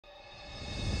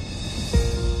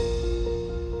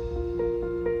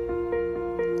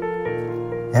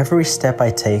Every step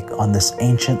I take on this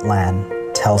ancient land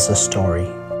tells a story,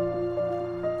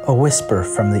 a whisper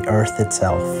from the earth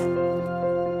itself.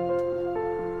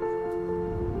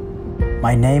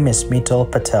 My name is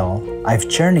Mital Patel. I've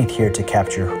journeyed here to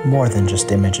capture more than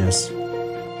just images.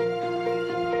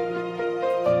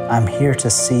 I'm here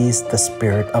to seize the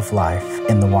spirit of life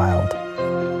in the wild,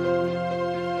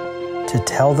 to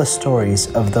tell the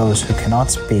stories of those who cannot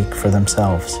speak for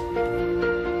themselves.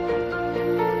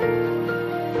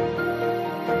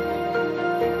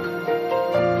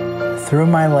 Through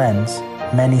my lens,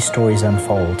 many stories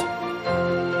unfold,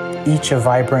 each a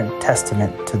vibrant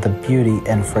testament to the beauty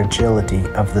and fragility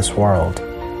of this world.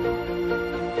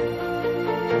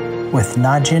 With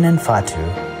Najin and Fatu,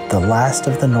 the last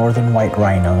of the northern white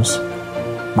rhinos,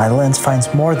 my lens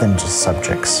finds more than just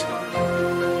subjects.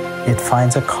 It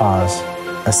finds a cause,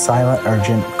 a silent,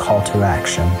 urgent call to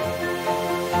action.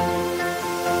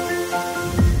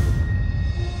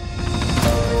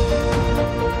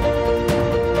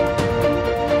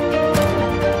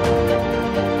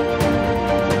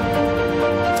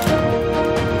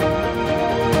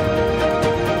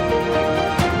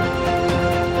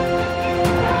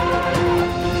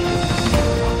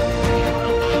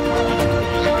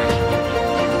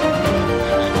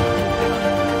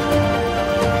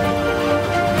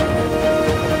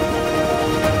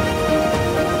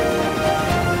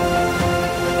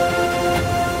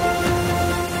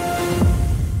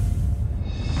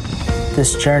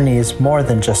 This journey is more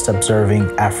than just observing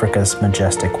Africa's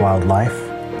majestic wildlife.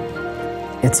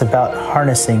 It's about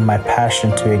harnessing my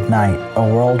passion to ignite a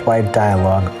worldwide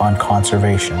dialogue on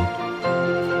conservation,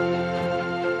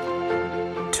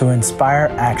 to inspire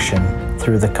action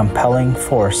through the compelling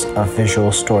force of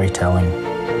visual storytelling.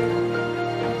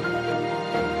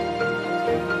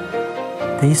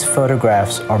 These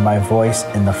photographs are my voice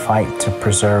in the fight to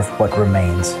preserve what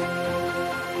remains.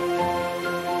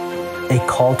 A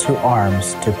call to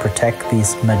arms to protect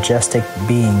these majestic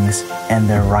beings and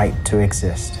their right to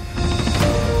exist.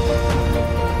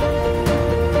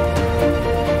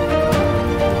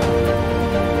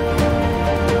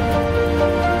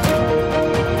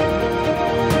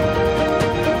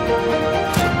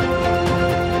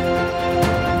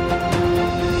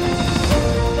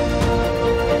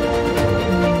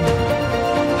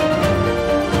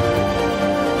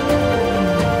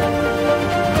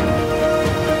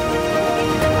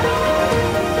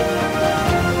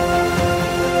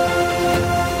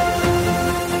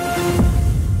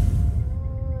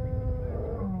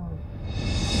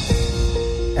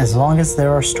 As long as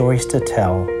there are stories to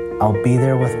tell, I'll be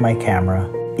there with my camera,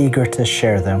 eager to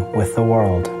share them with the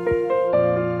world.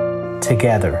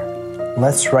 Together,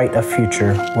 let's write a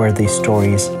future where these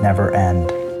stories never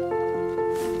end.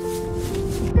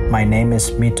 My name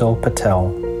is Mital Patel,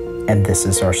 and this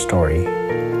is our story.